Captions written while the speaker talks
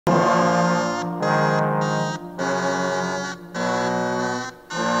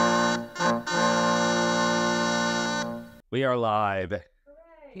we are live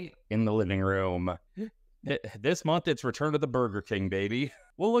Hooray. in the living room. This month, it's Return to the Burger King, baby.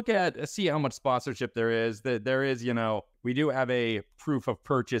 We'll look at, see how much sponsorship there is. There is, we do have a proof of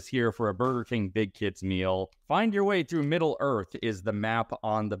purchase here for a Burger King Big Kids meal. Find your way through Middle Earth is the map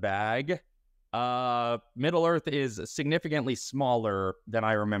on the bag. Middle Earth is significantly smaller than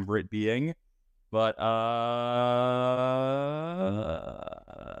I remember it being. But,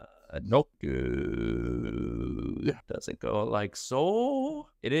 nope. Doesn't go like so.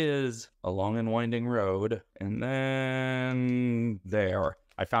 It is a long and winding road. And then there.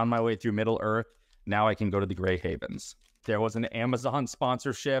 I found my way through Middle Earth. Now I can go to the Grey Havens. There was an Amazon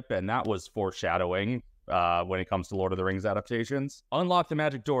sponsorship, and that was foreshadowing when it comes to Lord of the Rings adaptations. Unlock the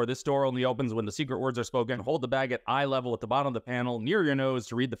magic door. This door only opens when the secret words are spoken. Hold the bag at eye level at the bottom of the panel near your nose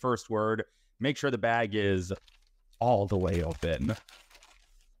to read the first word. Make sure the bag is all the way open.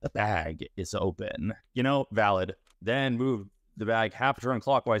 The bag is open. Valid. Then move the bag half a turn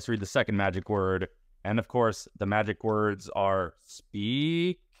clockwise to read the second magic word. And of course, the magic words are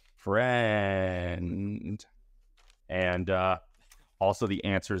speak, friend. And also the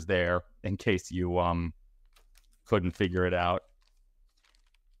answers there in case you couldn't figure it out.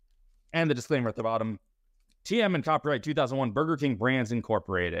 And the disclaimer at the bottom. TM and copyright 2001 Burger King Brands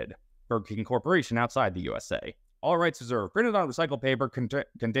Incorporated. Burger King Corporation outside the USA. All rights reserved. Printed on recycled paper,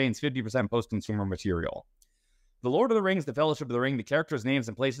 contains 50% post-consumer material. The Lord of the Rings, The Fellowship of the Ring, the characters' names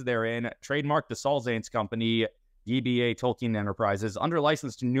and places therein, trademark the Salzanes Company, DBA Tolkien Enterprises, under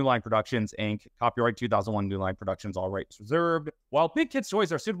license to New Line Productions, Inc., copyright 2001 New Line Productions, all rights reserved. While Big Kids'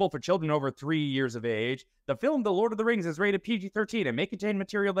 toys are suitable for children over 3 years of age, the film The Lord of the Rings is rated PG-13 and may contain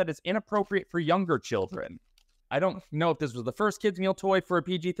material that is inappropriate for younger children. I don't know if this was the first kids' meal toy for a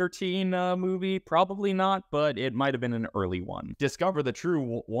PG-13 movie. Probably not, but it might have been an early one. Discover the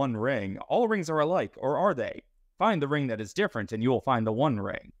true One Ring. All rings are alike, or are they? Find the ring that is different, and you will find the One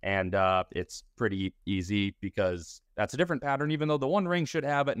Ring. And it's pretty easy because that's a different pattern, even though the One Ring should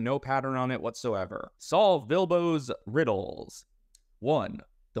have no pattern on it whatsoever. Solve Bilbo's riddles. 1.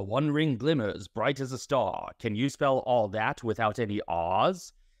 The One Ring glimmers bright as a star. Can you spell all that without any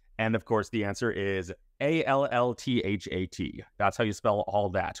R's? And of course, the answer is ALLTHAT. That's how you spell all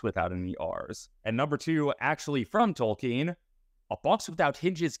that without any R's. And number 2, actually from Tolkien, a box without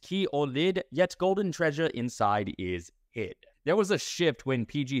hinges, key, or lid, yet golden treasure inside is hid. There was a shift when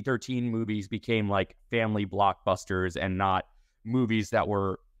PG-13 movies became like family blockbusters and not movies that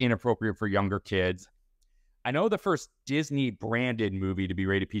were inappropriate for younger kids. I know the first Disney-branded movie to be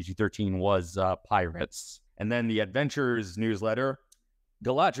rated PG-13 was Pirates. And then the Adventures newsletter,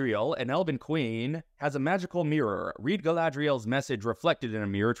 Galadriel, an elven queen, has a magical mirror. Read Galadriel's message reflected in a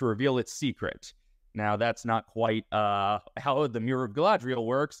mirror to reveal its secret. Now, that's not quite how the Mirror of Galadriel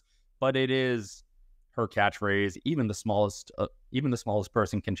works, but it is her catchphrase. Even the smallest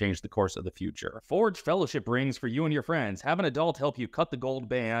person can change the course of the future. Forge fellowship rings for you and your friends. Have an adult help you cut the gold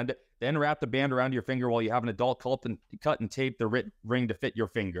band, then wrap the band around your finger while you have an adult cut and tape the ring to fit your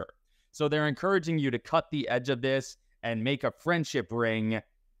finger. So they're encouraging you to cut the edge of this and make a friendship ring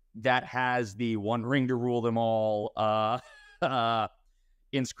that has the one ring to rule them all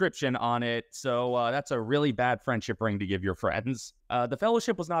inscription on it. So that's a really bad friendship ring to give your friends. The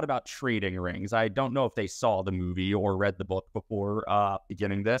Fellowship was not about trading rings. I don't know if they saw the movie or read the book before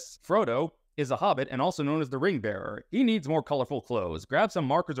beginning this. Frodo is a hobbit and also known as the Ring Bearer. He needs more colorful clothes. Grab some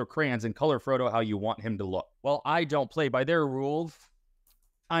markers or crayons and color Frodo how you want him to look. Well, I don't play by their rules.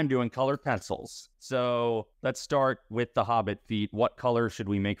 I'm doing colored pencils. So let's start with the Hobbit feet. What color should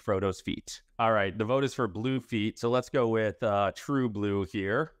we make Frodo's feet? All right, the vote is for blue feet. So let's go with true blue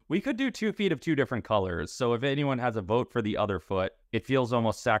here. We could do 2 feet of 2 different colors. So if anyone has a vote for the other foot, it feels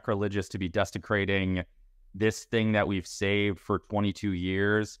almost sacrilegious to be desecrating this thing that we've saved for 22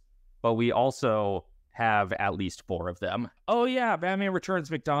 years. But we also have at least 4 of them. Oh yeah, Batman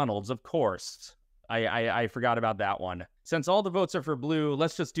Returns McDonald's, of course. I forgot about that one. Since all the votes are for blue,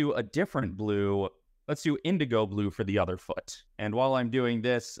 let's just do a different blue. Let's do indigo blue for the other foot. And while I'm doing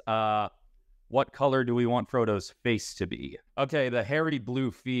this, what color do we want Frodo's face to be? Okay, the hairy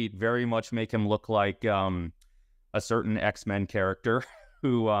blue feet very much make him look like a certain X-Men character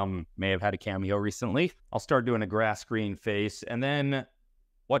who may have had a cameo recently. I'll start doing a grass green face, and then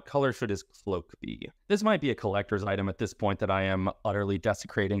what color should his cloak be? This might be a collector's item at this point that I am utterly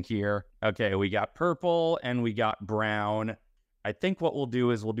desecrating here. Okay, we got purple and we got brown. I think what we'll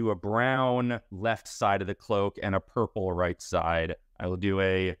do is we'll do a brown left side of the cloak and a purple right side. I will do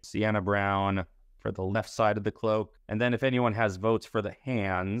a sienna brown for the left side of the cloak. And then if anyone has votes for the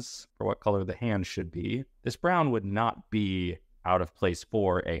hands, for what color the hands should be, this brown would not be out of place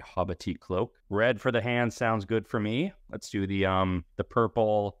for a hobbity cloak. Red for the hand sounds good for me. Let's do the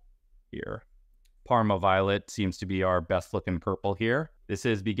purple here. Parma Violet seems to be our best looking purple here. This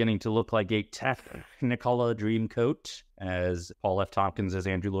is beginning to look like a Technicolor Dreamcoat, as Paul F. Tompkins, as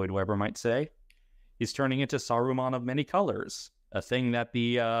Andrew Lloyd Webber might say. He's turning into Saruman of many colors, a thing that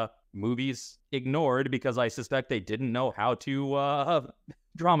the movies ignored because I suspect they didn't know how to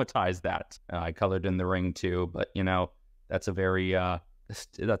dramatize that. I colored in the ring too, but you know, that's a very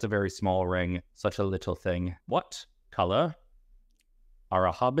small ring, such a little thing. What color are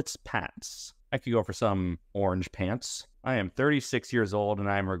a hobbit's pants? I could go for some orange pants. I am 36 years old and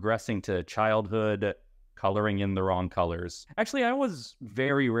I am regressing to childhood, coloring in the wrong colors. Actually, I was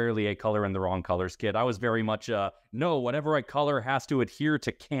very rarely a color in the wrong colors kid. I was very much a, no, whatever I color has to adhere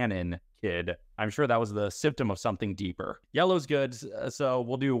to canon kid. I'm sure that was the symptom of something deeper. Yellow's good, so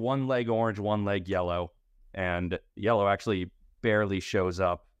we'll do one leg orange, one leg yellow. And yellow actually barely shows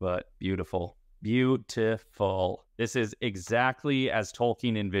up, but beautiful. Beautiful. This is exactly as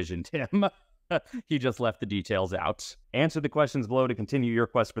Tolkien envisioned him. He just left the details out. Answer the questions below to continue your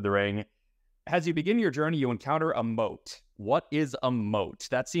quest for the ring. As you begin your journey, you encounter a moat. What is a moat?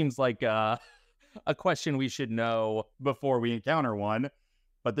 That seems like a question we should know before we encounter one.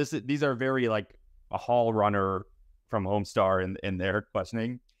 But these are very like a hall runner from Homestar in their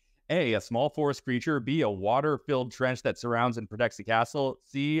questioning. A small forest creature. B, a water-filled trench that surrounds and protects the castle.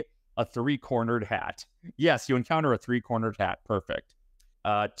 C, a three-cornered hat. Yes, you encounter a three-cornered hat. Perfect.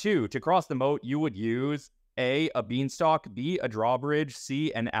 2, to cross the moat, you would use A, a beanstalk, B, a drawbridge,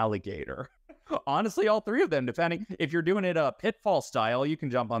 C, an alligator. Honestly, all three of them, depending. If you're doing it pitfall style, you can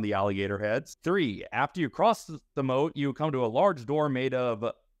jump on the alligator heads. 3, after you cross the moat, you come to a large door made of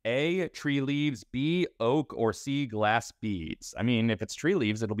A, tree leaves, B, oak, or C, glass beads. I mean, if it's tree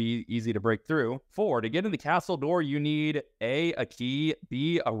leaves, it'll be easy to break through. 4, to get in the castle door, you need A, a key,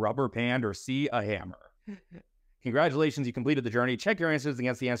 B, a rubber band, or C, a hammer. Congratulations, you completed the journey. Check your answers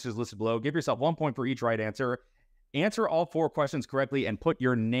against the answers listed below. Give yourself 1 point for each right answer. Answer all 4 questions correctly and put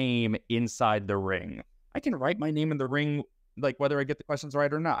your name inside the ring. I can write my name in the ring, like whether I get the questions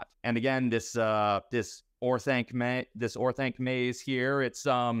right or not. And again, this Orthanc maze here, it's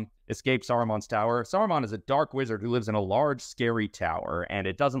Escape Saruman's Tower. Saruman is a dark wizard who lives in a large, scary tower, and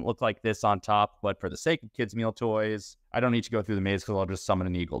it doesn't look like this on top, but for the sake of Kids Meal Toys, I don't need to go through the maze because I'll just summon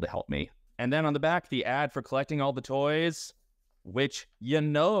an eagle to help me. And then on the back, the ad for collecting all the toys, which you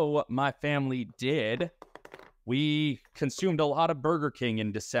know my family did. We consumed a lot of Burger King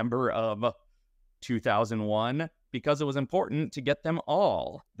in December of 2001 because it was important to get them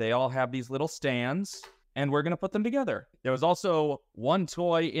all. They all have these little stands, and we're going to put them together. There was also one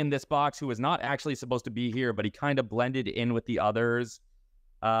toy in this box who was not actually supposed to be here, but he kind of blended in with the others.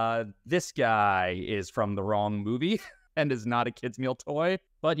 This guy is from the wrong movie and is not a kid's meal toy.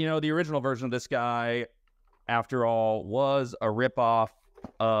 But, you know, the original version of this guy, after all, was a ripoff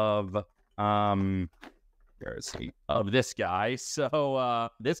of, where is he? Of this guy. So,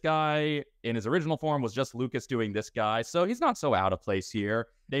 this guy, in his original form, was just Lucas doing this guy. So he's not so out of place here.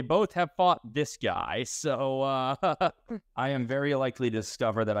 They both have fought this guy. So, I am very likely to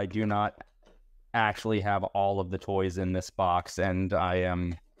discover that I do not actually have all of the toys in this box, and I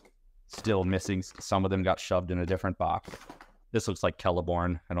am still missing. Some of them got shoved in a different box. This looks like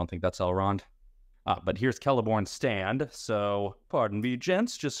Celeborn. I don't think that's Elrond. But here's Celeborn's stand. So, pardon me,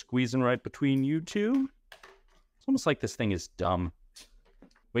 gents, just squeezing right between you two. It's almost like this thing is dumb.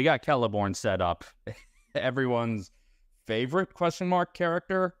 We got Celeborn set up. Everyone's favorite question mark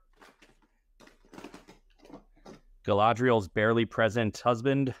character. Galadriel's barely present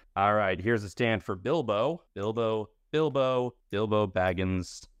husband. All right, here's a stand for Bilbo. Bilbo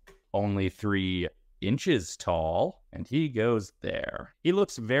Baggins. Only 3 inches tall, and he goes there. He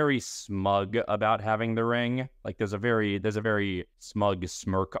looks very smug about having the ring. Like there's a very smug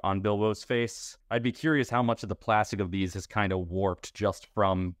smirk on Bilbo's face. I'd be curious how much of the plastic of these is kind of warped just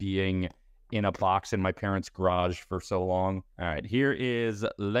from being in a box in my parents' garage for so long. All right, here is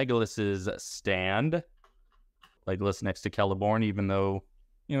Legolas's stand. Legolas next to Celeborn, even though,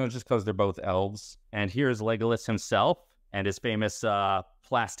 you know, just because they're both elves. And here's Legolas himself and his famous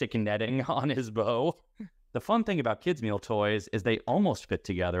plastic netting on his bow. The fun thing about kids' meal toys is they almost fit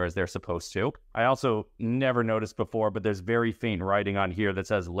together as they're supposed to. I also never noticed before, but there's very faint writing on here that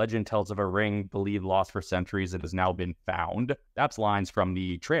says, "Legend tells of a ring believed lost for centuries. It has now been found." That's lines from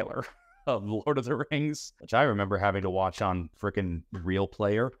the trailer of Lord of the Rings, which I remember having to watch on frickin' Real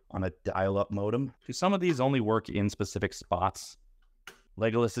Player on a dial-up modem. Do some of these only work in specific spots?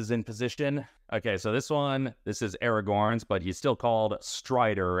 Legolas is in position. Okay, so this is Aragorn's, but he's still called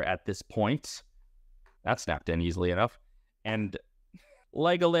Strider at this point. That snapped in easily enough. And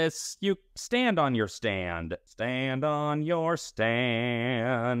Legolas, you stand on your stand. Stand on your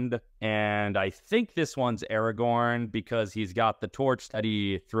stand. And I think this one's Aragorn because he's got the torch that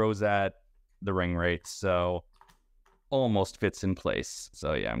he throws at the ring wraiths. So almost fits in place.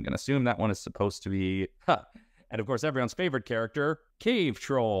 So yeah, I'm going to assume that one is supposed to be... Huh. And of course, everyone's favorite character, Cave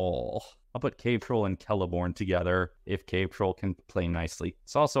Troll. I'll put Cave Troll and Celeborn together if Cave Troll can play nicely.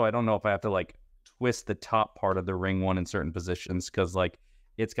 It's also, I don't know if I have to, like, twist the top part of the ring one in certain positions because, like,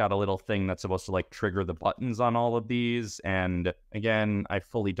 it's got a little thing that's supposed to, like, trigger the buttons on all of these. And again, I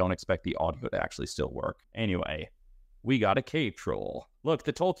fully don't expect the audio to actually still work. Anyway, we got a Cave Troll. Look,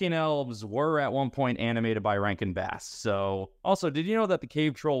 the Tolkien elves were at one point animated by Rankin Bass. So, also, did you know that the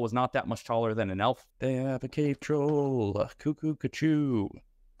Cave Troll was not that much taller than an elf? They have a Cave Troll, cuckoo cachoo.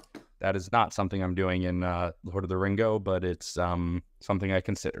 That is not something I'm doing in Lord of the Ringo, but it's something I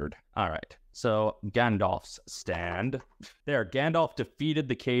considered. All right, so Gandalf's stand. There, Gandalf defeated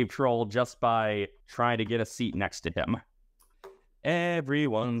the Cave Troll just by trying to get a seat next to him.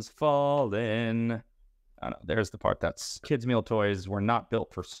 Everyone's fallen. I don't know, there's the part that's kids' meal toys were not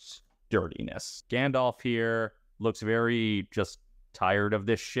built for sturdiness. Gandalf here looks very just tired of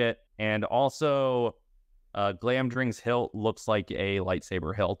this shit. And also, Glamdring's hilt looks like a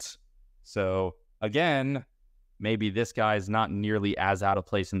lightsaber hilt. So, again, maybe this guy's not nearly as out of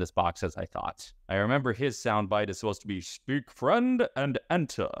place in this box as I thought. I remember his soundbite is supposed to be, "Speak, friend, and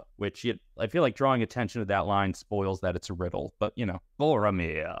enter," which I feel like drawing attention to that line spoils that it's a riddle. But, you know,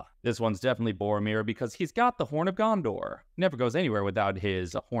 Boromir. This one's definitely Boromir because he's got the Horn of Gondor. Never goes anywhere without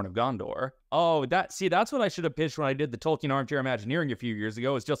his Horn of Gondor. Oh, that's what I should have pitched when I did the Tolkien Armchair Imagineering a few years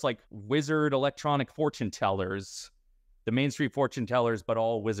ago. It's just like wizard electronic fortune tellers. The Main Street fortune tellers, but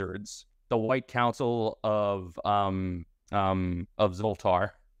all wizards. The White Council of Zoltar.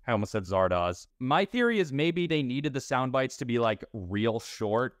 I almost said Zardoz. My theory is maybe they needed the sound bites to be like real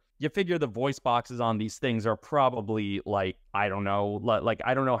short. You figure the voice boxes on these things are probably like, I don't know, like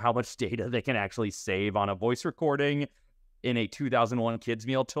I don't know how much data they can actually save on a voice recording in a 2001 kids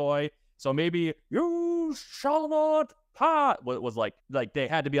meal toy. So maybe "you shall not part" was like they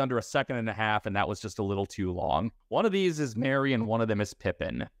had to be under a second and a half, and that was just a little too long. One of these is Merry and one of them is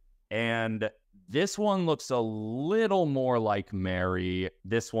Pippin. And this one looks a little more like Merry.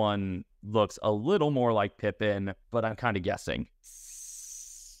 This one looks a little more like Pippin, but I'm kind of guessing.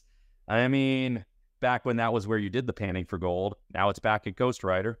 I mean, back when that was where you did the panning for gold. Now it's back at Ghost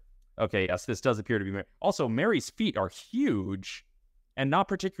Rider. Okay, yes, this does appear to be Merry. Also, Merry's feet are huge and not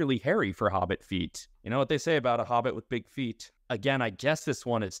particularly hairy for hobbit feet. You know what they say about a hobbit with big feet? Again, I guess this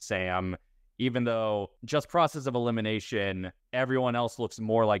one is Sam. Even though, just process of elimination, everyone else looks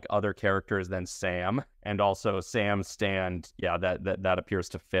more like other characters than Sam. And also Sam's stand, yeah, that appears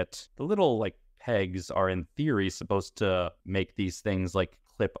to fit. The little, like, pegs are in theory supposed to make these things, like,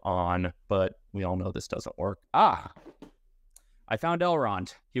 clip on. But we all know this doesn't work. Ah! I found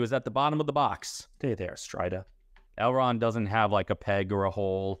Elrond. He was at the bottom of the box. Stay there, Strida. Elrond doesn't have, like, a peg or a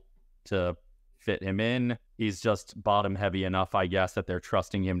hole to fit him in. He's just bottom heavy enough, I guess, that they're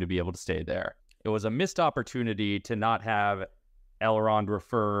trusting him to be able to stay there. It was a missed opportunity to not have Elrond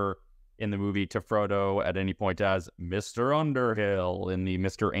refer in the movie to Frodo at any point as Mr. Underhill in the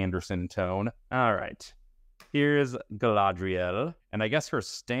Mr. Anderson tone. All right. Here's Galadriel. And I guess her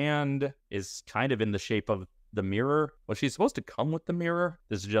stand is kind of in the shape of the mirror. Was she supposed to come with the mirror?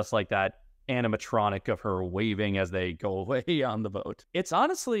 This is just like that animatronic of her waving as they go away on the boat. It's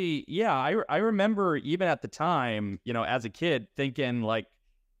honestly, yeah, I remember even at the time, you know, as a kid thinking like,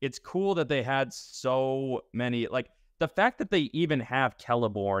 it's cool that they had so many, like the fact that they even have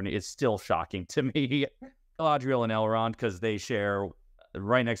Celeborn is still shocking to me. Galadriel and Elrond, because they share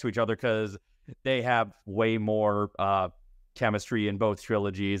right next to each other, because they have way more chemistry in both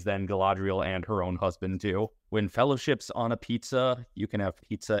trilogies than Galadriel and her own husband do. When fellowship's on a pizza, you can have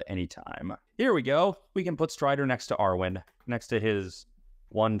pizza anytime. Here we go. We can put Strider next to Arwen, next to his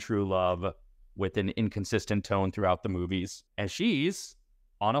one true love, with an inconsistent tone throughout the movies. And she's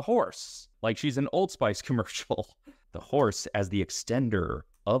on a horse, like she's an Old Spice commercial. The horse as the extender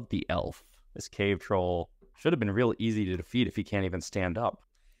of the elf. This cave troll should have been real easy to defeat if he can't even stand up.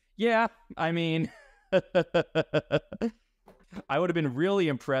 Yeah, I mean... I would have been really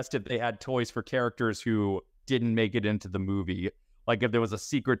impressed if they had toys for characters who didn't make it into the movie. Like if there was a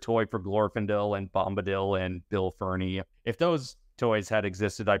secret toy for Glorfindel and Bombadil and Bill Ferny. If those toys had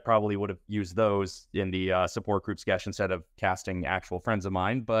existed, I probably would have used those in the support group sketch instead of casting actual friends of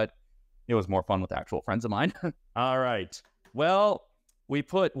mine, but it was more fun with actual friends of mine. All right. Well, we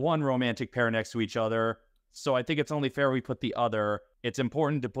put one romantic pair next to each other. so I think it's only fair we put the other. It's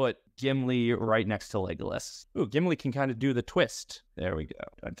important to put Gimli right next to Legolas. Ooh, Gimli can kind of do the twist. There we go.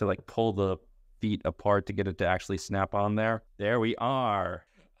 I have to like pull the feet apart to get it to actually snap on there. There we are.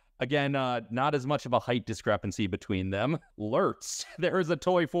 Again, not as much of a height discrepancy between them. Lurtz. There is a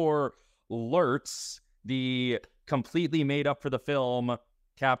toy for Lurtz, the completely made up for the film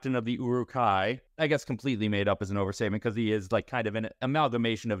captain of the Uruk-hai. I guess completely made up is an overstatement because he is like kind of an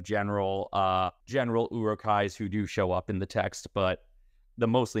amalgamation of general Uruk-hais who do show up in the text, but the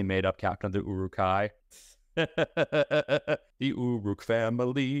mostly made up captain of the Uruk-hai. The Uruk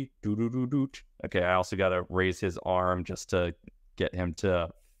family. Okay, I also gotta raise his arm just to get him to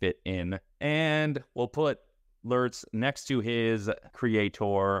fit in. And we'll put Lurtz next to his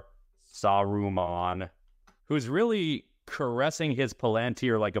creator, Saruman, who's really caressing his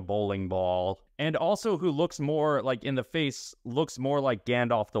Palantir like a bowling ball, and also who looks more like in the face, looks more like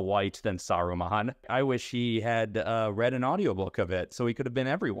Gandalf the White than Saruman. I wish he had read an audiobook of it so he could have been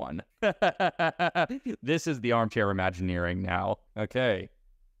everyone. This is the armchair Imagineering now. Okay,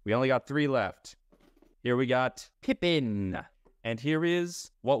 we only got 3 left. Here we got Pippin, and here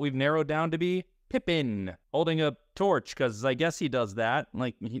is what we've narrowed down to be Pippin holding a torch, because I guess he does that.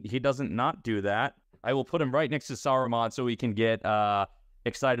 Like, he doesn't not do that. I will put him right next to Saruman so we can get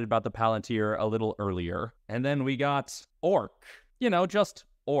excited about the Palantir a little earlier. And then we got Orc. You know, just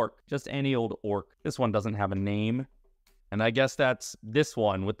Orc. Just any old Orc. This one doesn't have a name. And I guess that's this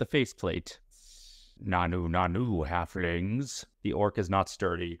one with the faceplate. Nanu, nanu, halflings. The Orc is not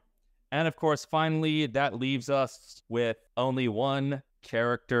sturdy. And of course, finally, that leaves us with only one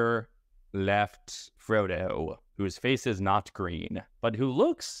character left, Frodo, whose face is not green, but who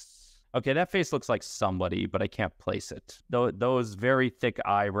looks... Okay, that face looks like somebody, but I can't place it. Those very thick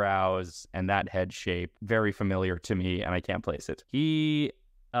eyebrows and that head shape, very familiar to me, and I can't place it. He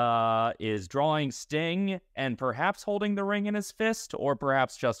is drawing Sting and perhaps holding the ring in his fist, or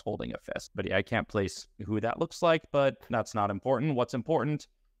perhaps just holding a fist. But yeah, I can't place who that looks like, but that's not important. What's important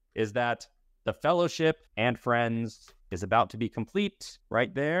is that the Fellowship and Friends is about to be complete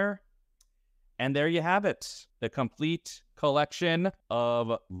right there. And there you have it, the complete collection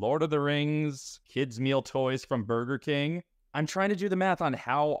of Lord of the Rings kids' meal toys from Burger King. I'm trying to do the math on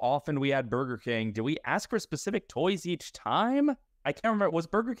how often we had Burger King. Do we ask for specific toys each time? I can't remember. Was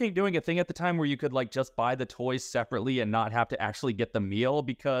Burger King doing a thing at the time where you could like just buy the toys separately and not have to actually get the meal?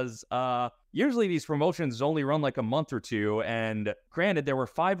 Because usually these promotions only run like a month or two. And granted, there were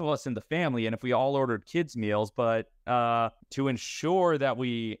 5 of us in the family, and if we all ordered kids' meals, but to ensure that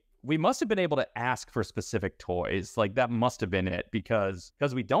we must have been able to ask for specific toys. Like, that must have been it, because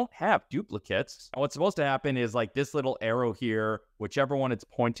we don't have duplicates. What's supposed to happen is, like, this little arrow here, whichever one it's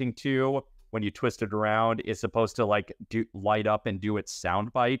pointing to, when you twist it around, is supposed to, like, light up and do its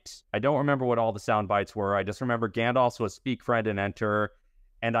sound bite. I don't remember what all the sound bites were. I just remember Gandalf's was speak, friend, and enter.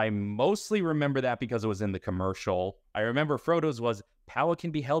 And I mostly remember that because it was in the commercial. I remember Frodo's was, power can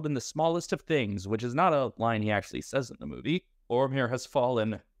be held in the smallest of things, which is not a line he actually says in the movie. Boromir has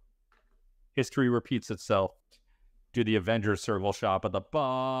fallen. History repeats itself. Do the Avengers circle shot at the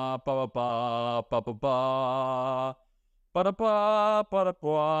ba ba ba ba ba ba ba da ba ba da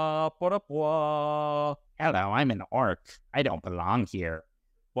ba ba da ba. Hello, I'm an orc. I don't belong here.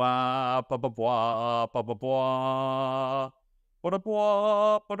 Ba ba ba ba ba ba ba ba da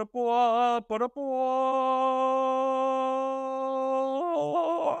ba ba da ba ba da ba.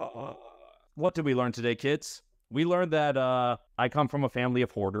 What did we learn today, kids? We learned that I come from a family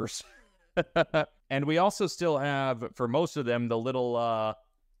of hoarders. And we also still have, for most of them, the little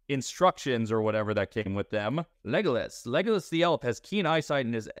instructions or whatever that came with them. Legolas the elf has keen eyesight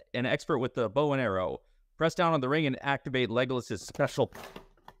and is an expert with the bow and arrow. Press down on the ring and activate Legolas's special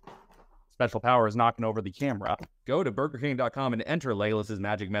powers knocking over the camera. Go to BurgerKing.com and enter Legolas's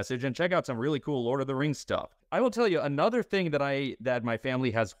magic message and check out some really cool Lord of the Rings stuff. I will tell you another thing that my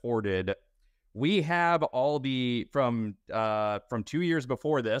family has hoarded. We have all the, from 2 years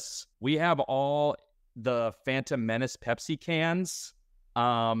before this, we have all the Phantom Menace Pepsi cans.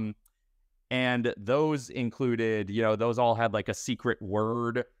 And those included, you know, those all had like a secret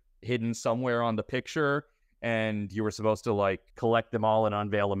word hidden somewhere on the picture. And you were supposed to like collect them all and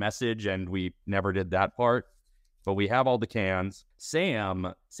unveil a message. And we never did that part. But we have all the cans.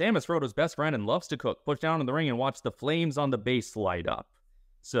 Sam is Frodo's best friend and loves to cook. Push down on the ring and watch the flames on the base light up.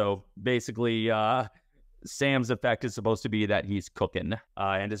 So basically, Sam's effect is supposed to be that he's cooking.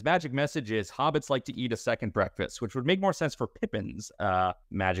 And his magic message is, hobbits like to eat a second breakfast, which would make more sense for Pippin's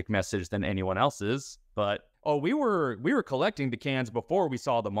magic message than anyone else's. But, oh, we were collecting the cans before we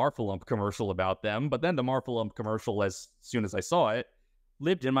saw the Marfalump commercial about them. But then the Marfalump commercial, as soon as I saw it,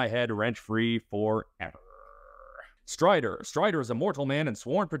 lived in my head rent-free forever. Strider. Strider is a mortal man and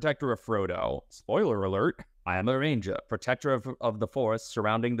sworn protector of Frodo. Spoiler alert, I am a ranger, protector of the forest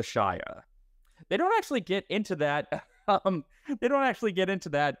surrounding the Shire. They don't actually get into that. They don't actually get into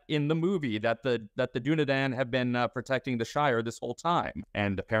that in the movie that the Dunedain have been protecting the Shire this whole time,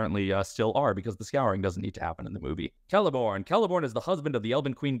 and apparently still are, because the scouring doesn't need to happen in the movie. Celeborn. Celeborn is the husband of the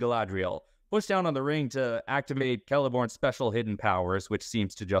Elven Queen Galadriel. Push down on the ring to activate Celeborn's special hidden powers, which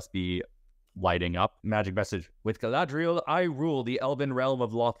seems to just be lighting up. Magic message. With Galadriel, I rule the elven realm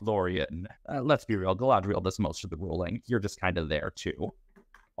of Lothlorien. Let's be real, Galadriel does most of the ruling. You're just kind of there, too.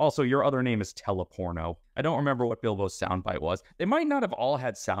 Also, your other name is Teleporno. I don't remember what Bilbo's soundbite was. They might not have all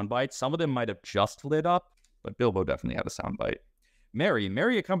had soundbites. Some of them might have just lit up, but Bilbo definitely had a soundbite. Merry.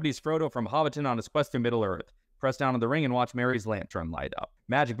 Merry accompanies Frodo from Hobbiton on his quest to Middle-earth. Press down on the ring and watch Merry's lantern light up.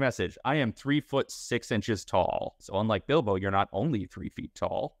 Magic message. I am 3 foot 6 inches tall. So unlike Bilbo, you're not only 3 feet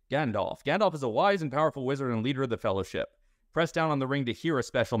tall. Gandalf. Gandalf is a wise and powerful wizard and leader of the Fellowship. Press down on the ring to hear a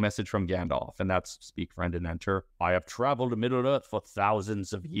special message from Gandalf, and that's speak, friend, and enter. I have traveled to Middle-earth for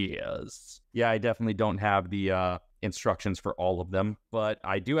thousands of years. Yeah, I definitely don't have the instructions for all of them, but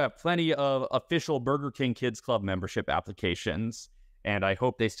I do have plenty of official Burger King Kids Club membership applications, and I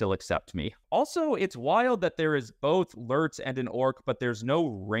hope they still accept me. Also, it's wild that there is both Lurtz and an orc, but there's no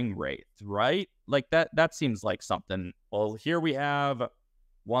ring wraith, right? Like, that seems like something. Well, here we have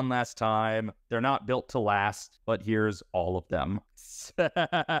one last time. They're not built to last, but here's all of them.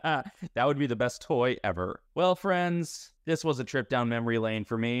 That would be the best toy ever. Well, friends, this was a trip down memory lane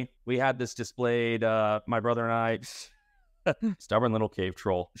for me. We had this displayed, my brother and I. Stubborn little cave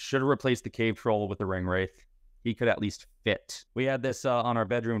troll. Should have replaced the cave troll with the ring wraith. He could at least fit. We had this on our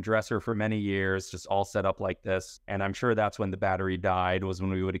bedroom dresser for many years, just all set up like this. And I'm sure that's when the battery died, was when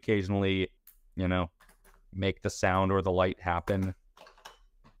we would occasionally, you know, make the sound or the light happen.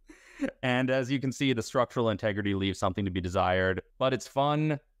 And as you can see, the structural integrity leaves something to be desired. But it's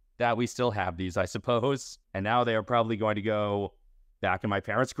fun that we still have these, I suppose. And now they are probably going to go back in my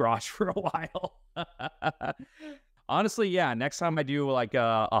parents' garage for a while. Honestly, yeah, next time I do like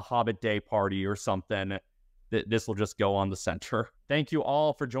a Hobbit Day party or something, this will just go on the center. Thank you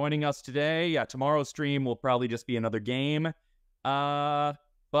all for joining us today. Yeah, tomorrow's stream will probably just be another game.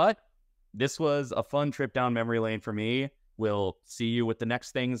 But this was a fun trip down memory lane for me. We'll see you with the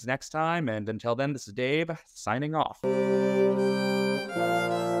next things next time. And until then, this is Dave signing off.